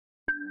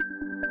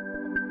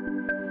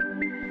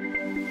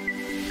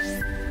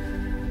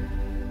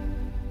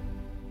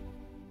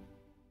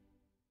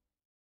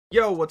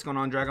Yo, what's going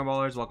on, Dragon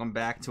Ballers? Welcome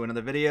back to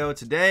another video.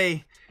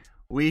 Today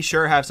we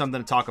sure have something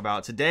to talk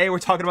about. Today we're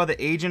talking about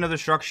the Agent of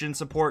Destruction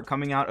support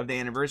coming out of the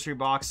anniversary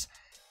box,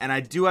 and I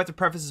do have to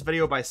preface this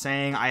video by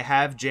saying I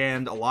have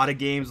jammed a lot of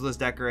games with this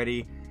deck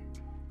already,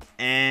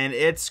 and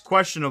it's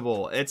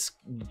questionable. It's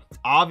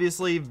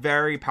obviously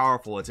very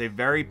powerful. It's a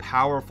very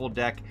powerful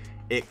deck.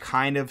 It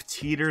kind of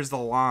teeters the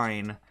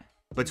line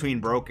between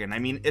broken. I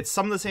mean, it's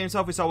some of the same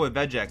stuff we saw with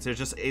Vegex. There's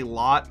just a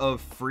lot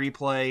of free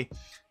play.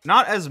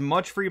 Not as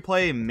much free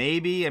play,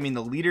 maybe. I mean,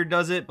 the leader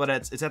does it, but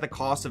it's at the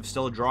cost of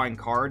still drawing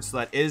cards, so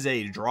that is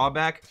a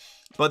drawback.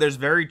 But there's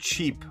very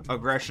cheap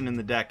aggression in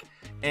the deck,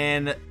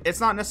 and it's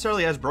not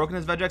necessarily as broken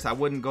as Vegex. I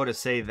wouldn't go to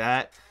say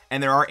that,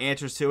 and there are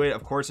answers to it.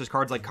 Of course, there's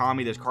cards like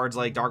Kami, there's cards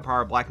like Dark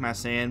Power, Black Mass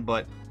Sand,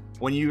 but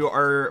when you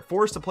are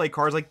forced to play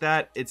cards like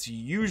that, it's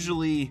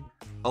usually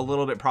a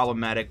little bit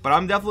problematic. But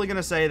I'm definitely going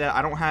to say that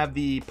I don't have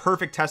the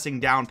perfect testing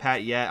down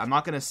pat yet. I'm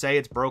not going to say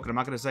it's broken. I'm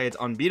not going to say it's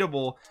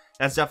unbeatable.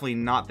 That's definitely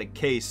not the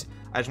case.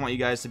 I just want you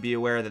guys to be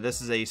aware that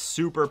this is a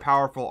super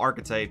powerful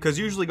archetype, because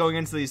usually going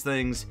into these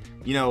things,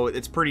 you know,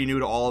 it's pretty new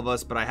to all of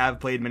us, but I have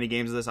played many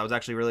games of this. I was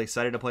actually really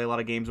excited to play a lot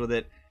of games with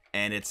it,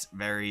 and it's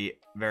very,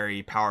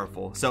 very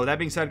powerful. So that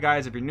being said,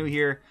 guys, if you're new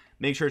here,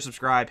 make sure to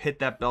subscribe, hit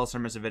that bell so you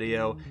don't miss a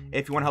video.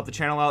 If you want to help the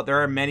channel out,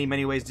 there are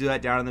many ways to do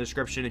that down in the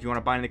description. If you want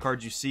to buy any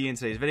cards you see in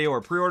today's video or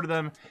pre-order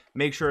them,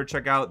 make sure to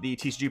check out the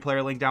TCG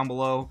player link down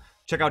below.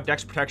 Check out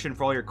Dex Protection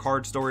for all your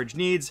card storage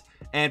needs.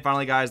 And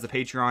finally, guys, the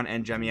Patreon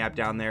and Gemmy app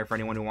down there for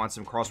anyone who wants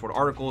some crossword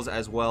articles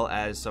as well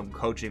as some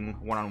coaching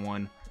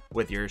one-on-one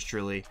with yours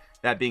truly.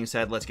 That being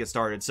said, let's get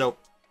started. So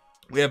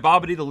we have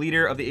Babidi, the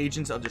leader of the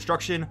Agents of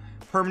Destruction.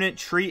 Permanent,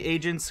 treat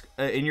agents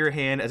in your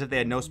hand as if they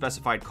had no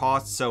specified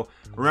cost. So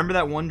remember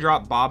that one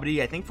drop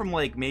Babidi, I think from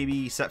like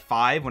maybe set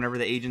 5, whenever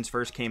the agents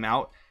first came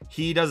out,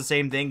 he does the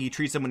same thing. He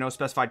treats them with no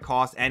specified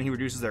cost, and he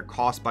reduces their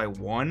cost by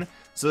 1.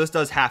 So this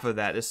does half of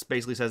that. This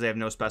basically says they have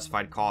no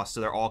specified cost,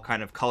 so they're all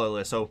kind of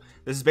colorless. So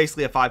this is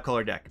basically a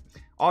 5-color deck.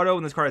 Auto,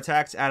 when this card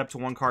attacks, add up to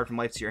 1 card from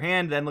life to your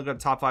hand, then look at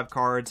the top 5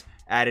 cards,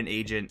 add an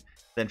agent,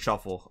 then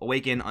shuffle.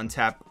 Awaken,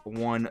 untap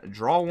 1,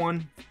 draw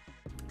 1.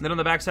 Then on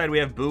the backside, we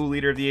have Boo,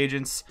 leader of the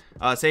agents.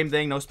 Same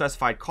thing, no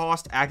specified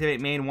cost. Activate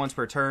main once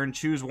per turn.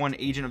 Choose 1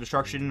 Agent of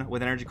Destruction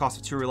with an energy cost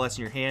of 2 or less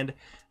in your hand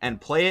and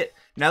play it.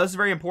 Now, this is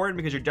very important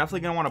because you're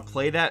definitely going to want to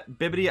play that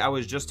Bibidi I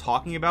was just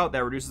talking about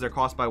that reduces their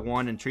cost by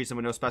 1 and treats them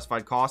with no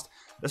specified cost.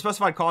 The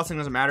specified costing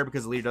doesn't matter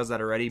because the leader does that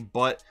already,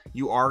 but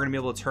you are going to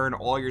be able to turn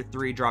all your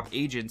 3-drop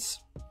agents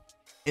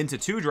into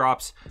 2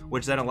 drops,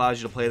 which then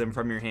allows you to play them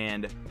from your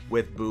hand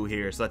with Boo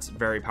here. So that's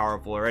very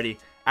powerful already.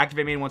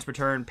 Activate main once per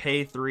turn,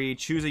 pay 3,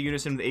 choose a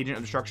unison with Agent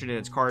of Destruction in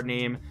its card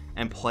name,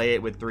 and play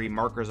it with 3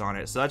 markers on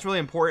it. So that's really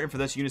important for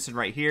this unison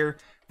right here.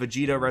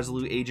 Vegeta,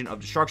 Resolute, Agent of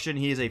Destruction.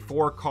 He is a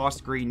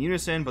 4-cost green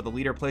unison, but the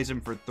leader plays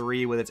him for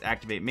 3 with its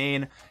activate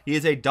main. He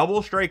is a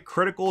double strike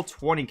critical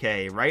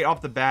 20k. Right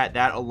off the bat,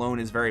 that alone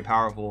is very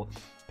powerful.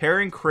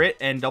 Pairing crit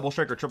and double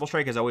strike or triple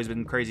strike has always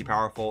been crazy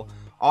powerful.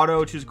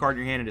 Auto, choose a card in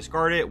your hand and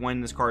discard it.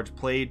 When this card's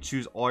played,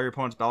 choose all your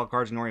opponent's battle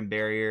cards, ignoring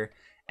barrier,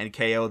 and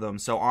KO them.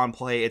 So on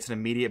play, it's an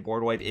immediate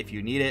board wipe if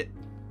you need it.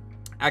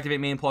 Activate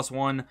main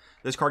 +1.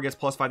 This card gets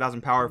plus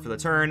 5,000 power for the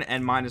turn,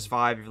 and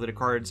 -5 if your leader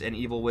card's an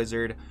evil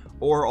wizard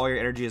or all your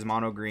energy is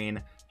mono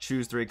green.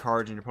 Choose 3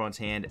 cards in your opponent's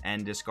hand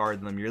and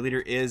discard them. Your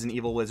leader is an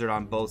evil wizard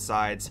on both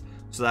sides,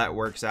 so that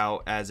works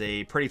out as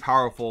a pretty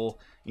powerful,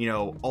 you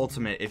know,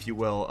 ultimate, if you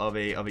will, of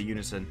a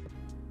unison.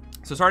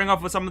 So starting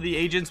off with some of the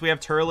agents, we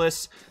have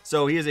Turles.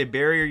 So he is a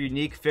barrier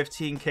unique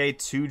 15k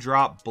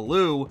 2-drop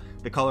blue.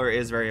 The color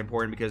is very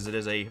important because it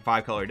is a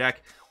 5-color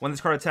deck. When this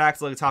card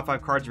attacks, look at the top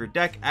 5 cards of your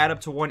deck, add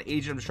up to 1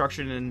 Agent of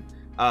Destruction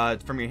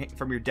and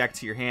from your deck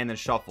to your hand, and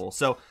shuffle.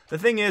 So the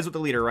thing is with the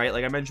leader, right,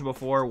 like I mentioned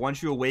before,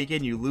 once you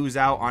awaken, you lose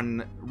out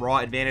on raw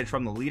advantage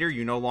from the leader.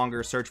 You no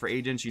longer search for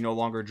agents, you no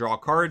longer draw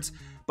cards,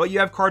 but you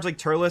have cards like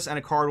Turles, and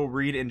a card we'll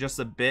read in just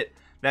a bit,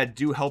 that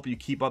do help you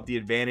keep up the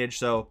advantage.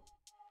 So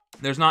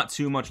there's not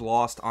too much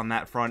lost on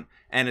that front,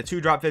 and a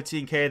 2-drop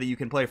 15k that you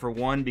can play for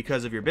 1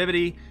 because of your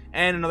Bibidi,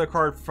 and another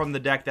card from the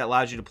deck that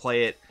allows you to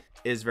play it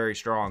is very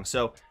strong.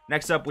 So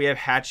next up, we have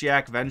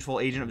Hatchiyak,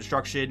 Vengeful Agent of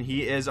Destruction.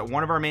 He is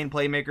one of our main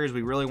playmakers.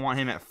 We really want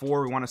him at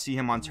 4. We want to see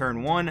him on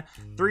turn 1.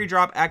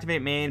 3-drop,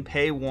 activate main,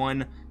 pay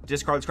 1,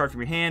 discard this card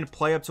from your hand,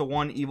 play up to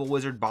 1 Evil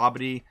Wizard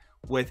Babidi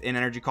with an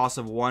energy cost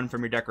of 1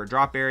 from your deck or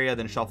drop area,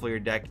 then shuffle your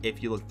deck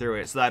if you look through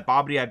it. So that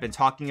Babidi I've been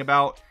talking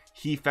about,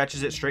 he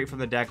fetches it straight from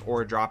the deck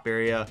or drop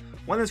area.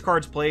 When this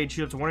card's played,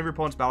 choose up to 1 of your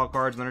opponent's battle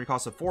cards with an energy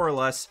cost of 4 or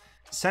less,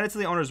 send it to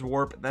the owner's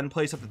warp, then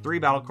place up to 3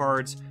 battle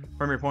cards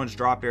from your opponent's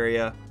drop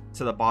area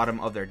to the bottom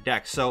of their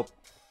deck. So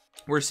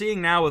we're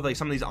seeing now with like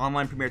some of these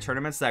online premier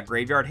tournaments that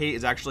graveyard hate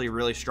is actually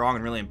really strong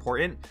and really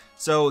important.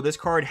 So this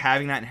card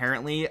having that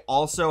inherently,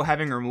 also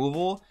having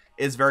removal,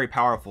 is very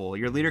powerful.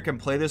 Your leader can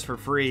play this for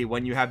free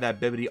when you have that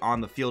Bibidi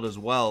on the field as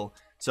well.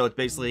 So it's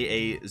basically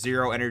a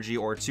 0 energy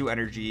or 2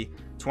 energy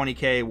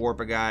 20k warp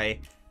a guy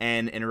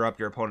and interrupt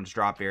your opponent's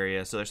drop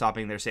area. So they're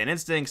stopping their Sand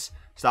Instincts,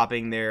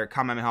 stopping their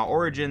Kamehameha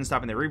Origins,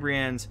 stopping their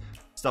Rebrands,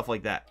 stuff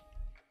like that.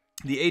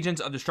 The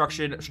Agents of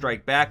Destruction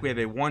strike back. We have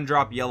a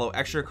 1-drop yellow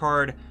extra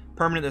card.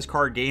 Permanent, this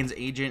card gains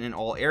agent in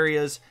all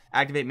areas.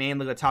 Activate main,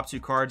 look at the top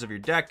 2 cards of your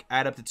deck.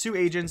 Add up to 2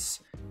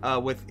 agents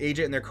with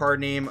agent in their card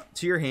name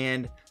to your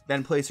hand.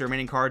 Then place the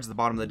remaining cards at the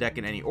bottom of the deck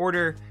in any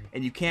order.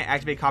 And you can't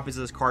activate copies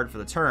of this card for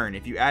the turn.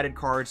 If you added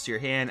cards to your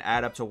hand,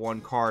 add up to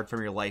 1 card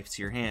from your life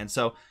to your hand.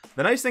 So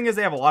the nice thing is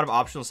they have a lot of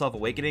optional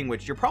Self-Awakening,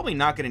 which you're probably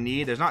not going to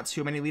need. There's not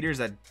too many leaders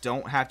that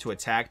don't have to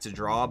attack to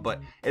draw, but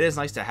it is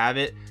nice to have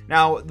it.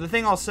 Now, the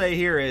thing I'll say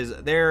here is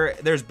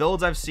there's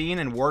builds I've seen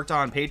and worked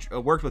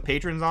with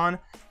patrons on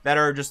that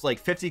are just like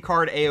 50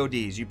 card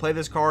AODs. You play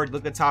this card,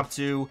 look at the top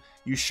 2,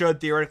 you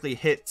should theoretically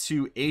hit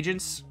 2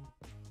 agents,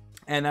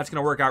 and that's going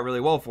to work out really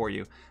well for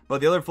you.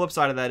 But the other flip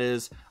side of that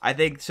is, I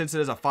think since it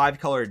is a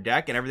 5-color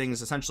deck and everything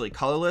is essentially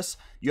colorless,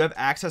 you have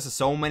access to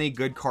so many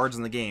good cards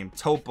in the game.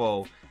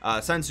 Topo,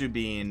 Sensu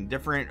Bean,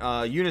 different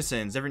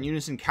unisons, different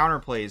unison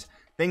counterplays,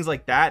 things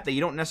like that, that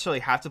you don't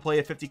necessarily have to play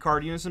a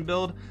 50-card unison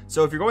build.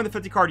 So if you're going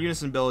the 50-card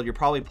unison build, you're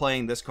probably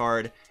playing this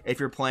card. If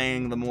you're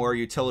playing the more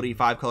utility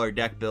 5-color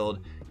deck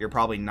build, you're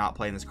probably not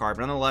playing this card.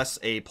 But nonetheless,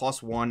 a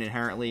 +1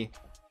 inherently,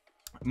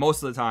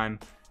 most of the time,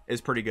 is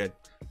pretty good.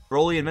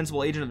 Broly,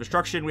 Invincible Agent of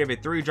Destruction. We have a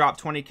 3-drop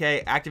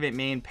 20k. Activate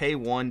main, pay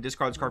 1,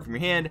 discard this card from your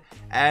hand,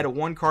 add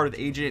 1 card with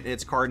agent and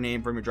its card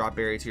name from your drop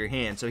area to your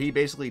hand. So he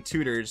basically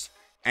tutors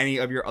any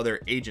of your other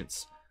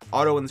agents.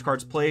 Auto, when this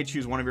card's played,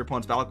 choose one of your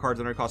opponent's battle cards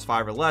that cost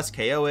 5 or less,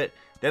 KO it.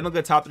 Then look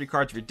at the top 3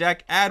 cards of your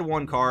deck, add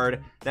 1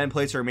 card, then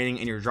place the remaining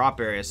in your drop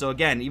area. So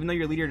again, even though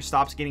your leader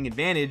stops gaining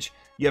advantage,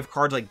 you have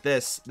cards like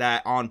this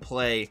that on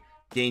play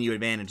gain you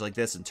advantage, like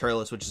this and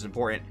Turles, which is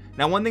important.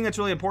 Now, one thing that's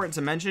really important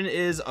to mention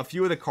is a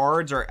few of the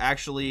cards are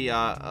actually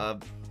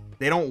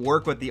they don't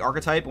work with the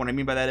archetype. What I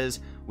mean by that is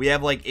we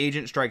have like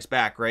Agent Strikes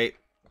Back, right?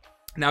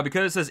 Now,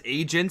 because it says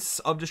Agents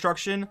of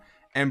Destruction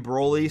and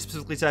Broly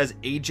specifically says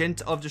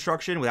Agent of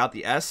Destruction without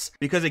the S,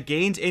 because it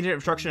gains Agent of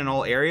Destruction in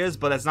all areas,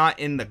 but that's not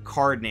in the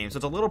card name, so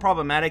it's a little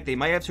problematic. They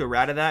might have to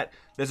errata that.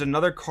 There's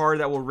another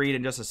card that we'll read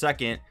in just a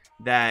second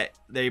that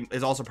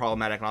is also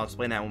problematic, and I'll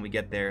explain that when we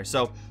get there.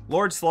 So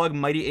Lord Slug,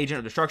 Mighty Agent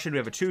of Destruction. We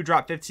have a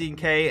 2-drop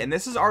 15k, and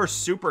this is our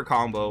super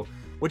combo,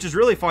 which is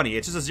really funny.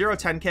 It's just a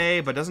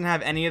 0-10k, but doesn't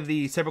have any of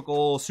the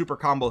typical super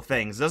combo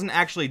things. It doesn't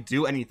actually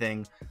do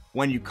anything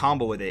when you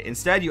combo with it.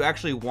 Instead, you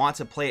actually want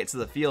to play it to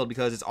the field,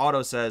 because its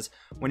auto says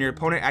when your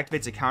opponent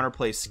activates a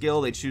counterplay skill,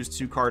 they choose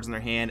 2 cards in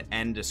their hand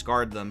and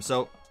discard them.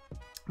 So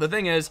the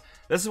thing is,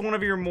 this is one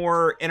of your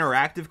more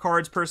interactive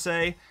cards per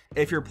se.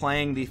 If you're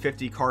playing the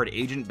 50-card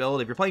agent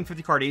build, if you're playing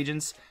 50-card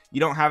agents, you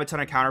don't have a ton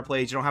of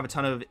counterplays, you don't have a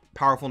ton of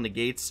powerful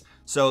negates.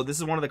 So this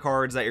is one of the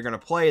cards that you're going to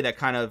play that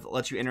kind of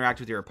lets you interact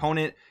with your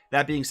opponent.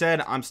 That being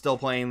said, I'm still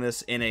playing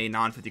this in a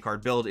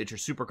non-50-card build. It's your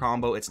super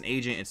combo, it's an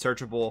agent, it's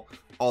searchable,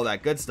 all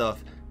that good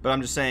stuff. But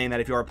I'm just saying that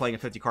if you are playing a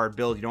 50-card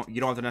build, you don't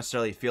have to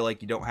necessarily feel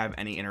like you don't have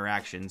any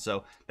interaction.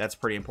 So that's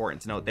pretty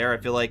important to note there, I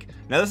feel like.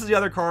 Now, this is the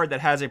other card that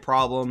has a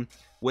problem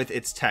with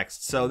its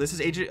text. So this is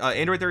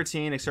Android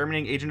 13,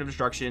 Exterminating Agent of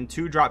Destruction,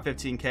 2-drop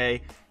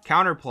 15k,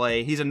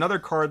 counterplay. He's another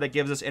card that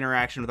gives us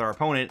interaction with our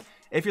opponent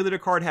if your leader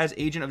card has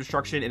Agent of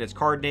Destruction in its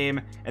card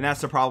name, and that's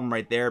the problem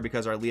right there,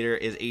 because our leader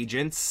is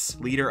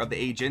leader of the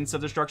Agents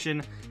of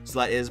Destruction, so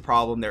that is a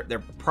problem. They're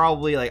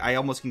probably, like, I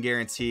almost can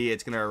guarantee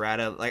it's gonna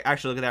errata. Like,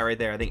 actually, look at that right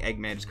there. I think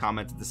Eggman just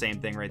commented the same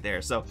thing right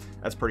there, so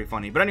that's pretty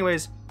funny. But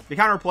anyways, the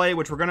counterplay,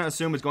 which we're gonna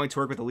assume is going to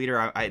work with the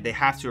leader, they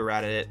have to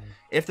errata it.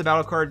 If the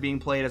battle card being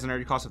played has an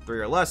energy cost of 3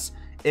 or less,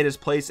 it is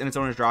placed in its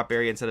owner's drop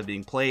area instead of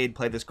being played.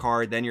 Play this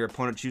card, then your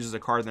opponent chooses a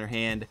card in their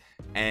hand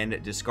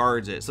and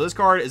discards it. So this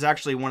card is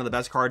actually one of the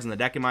best cards in the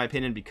deck, in my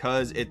opinion,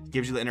 because it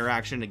gives you the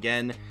interaction,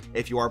 again,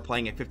 if you are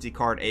playing a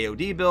 50-card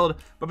AOD build.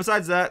 But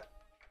besides that,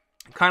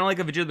 kind of like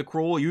a Vegeta the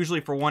Cruel,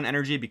 usually for 1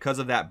 energy because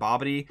of that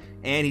bobbity,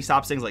 and he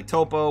stops things like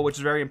Topo, which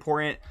is very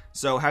important.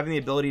 So having the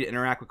ability to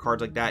interact with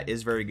cards like that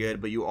is very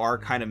good, but you are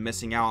kind of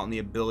missing out on the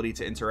ability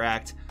to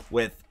interact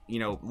with, you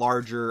know,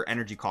 larger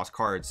energy cost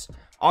cards.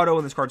 Auto,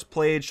 when this card's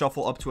played,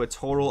 shuffle up to a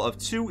total of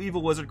 2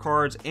 Evil Wizard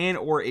cards and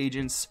or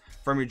agents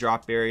from your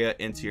drop area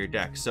into your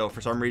deck. So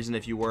for some reason,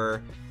 if you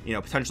were, you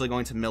know, potentially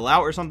going to mill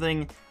out or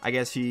something, I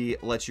guess he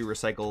lets you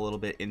recycle a little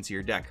bit into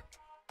your deck.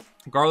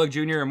 Garlic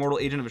Jr., Immortal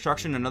Agent of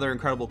Destruction, another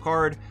incredible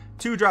card.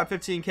 2-drop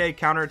 15k,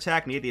 counter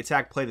attack, negate the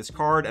attack, play this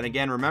card. And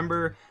again,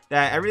 remember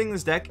that everything in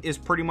this deck is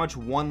pretty much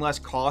 1 less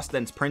cost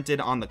than's printed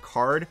on the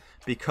card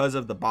because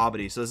of the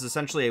bobbity. So this is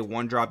essentially a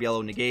 1-drop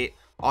yellow negate.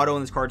 Auto,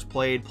 when this card's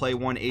played, play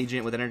 1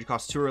 agent with energy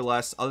cost 2 or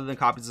less other than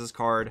copies of this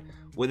card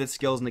with its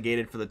skills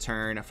negated for the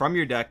turn from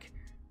your deck,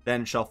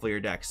 then shuffle your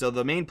deck. So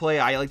the main play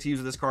I like to use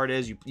with this card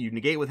is you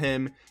negate with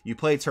him, you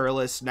play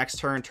Turles, next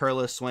turn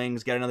Turles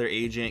swings, get another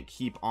agent,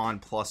 keep on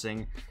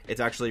plussing.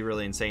 It's actually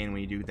really insane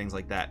when you do things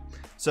like that.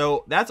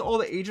 So that's all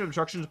the Agent of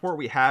Destruction support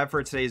we have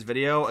for today's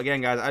video. Again,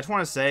 guys, I just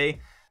want to say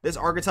this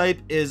archetype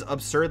is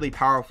absurdly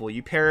powerful.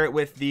 You pair it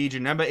with the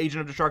Janemba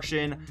Agent of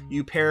Destruction,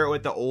 you pair it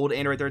with the old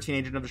Android 13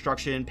 Agent of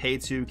Destruction, pay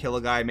to kill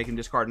a guy, make him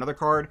discard another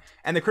card.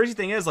 And the crazy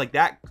thing is, like,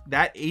 that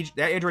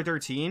Android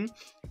 13,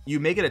 you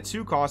make it a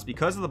 2 cost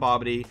because of the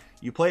Bobbity,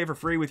 you play it for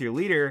free with your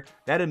leader,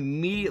 that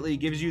immediately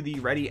gives you the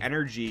ready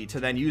energy to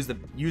then use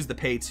the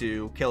pay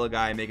to kill a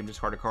guy, make him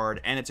discard a card,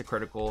 and it's a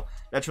critical.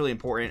 That's really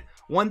important.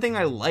 One thing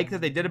I like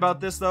that they did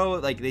about this, though,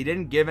 like, they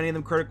didn't give any of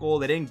them critical,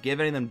 they didn't give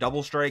any of them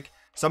double strike.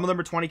 Some of them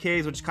are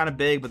 20Ks, which is kind of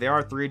big, but they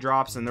are 3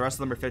 drops, and the rest of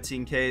them are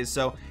 15Ks.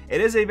 So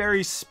it is a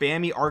very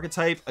spammy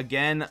archetype.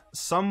 Again,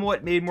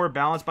 somewhat made more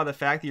balanced by the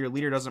fact that your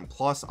leader doesn't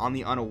plus on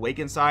the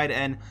unawakened side,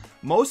 and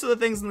most of the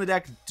things in the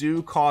deck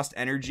do cost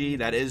energy.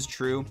 That is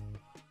true.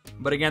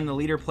 But again, the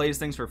leader plays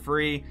things for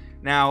free.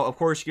 Now, of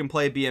course, you can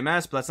play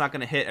BMS, but that's not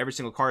going to hit every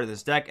single card of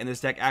this deck. And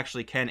this deck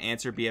actually can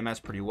answer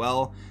BMS pretty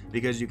well,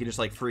 because you can just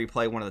like free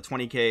play one of the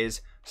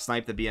 20Ks,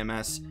 snipe the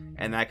BMS,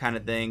 and that kind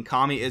of thing.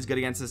 Kami is good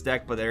against this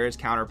deck, but there is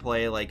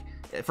counterplay. Like,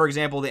 for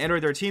example, the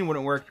Android 13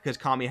 wouldn't work because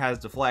Kami has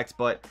deflect,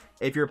 but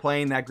if you're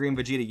playing that Green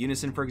Vegeta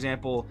Unison, for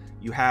example,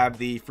 you have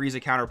the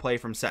Frieza counterplay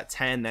from set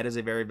 10. That is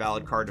a very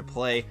valid card to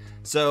play.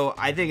 So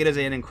I think it is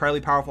an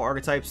incredibly powerful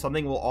archetype,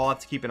 something we'll all have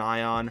to keep an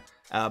eye on.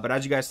 But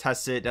as you guys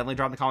test it, definitely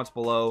drop in the comments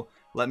below.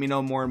 Let me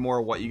know more and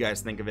more what you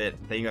guys think of it.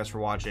 Thank you guys for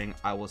watching.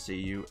 I will see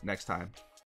you next time.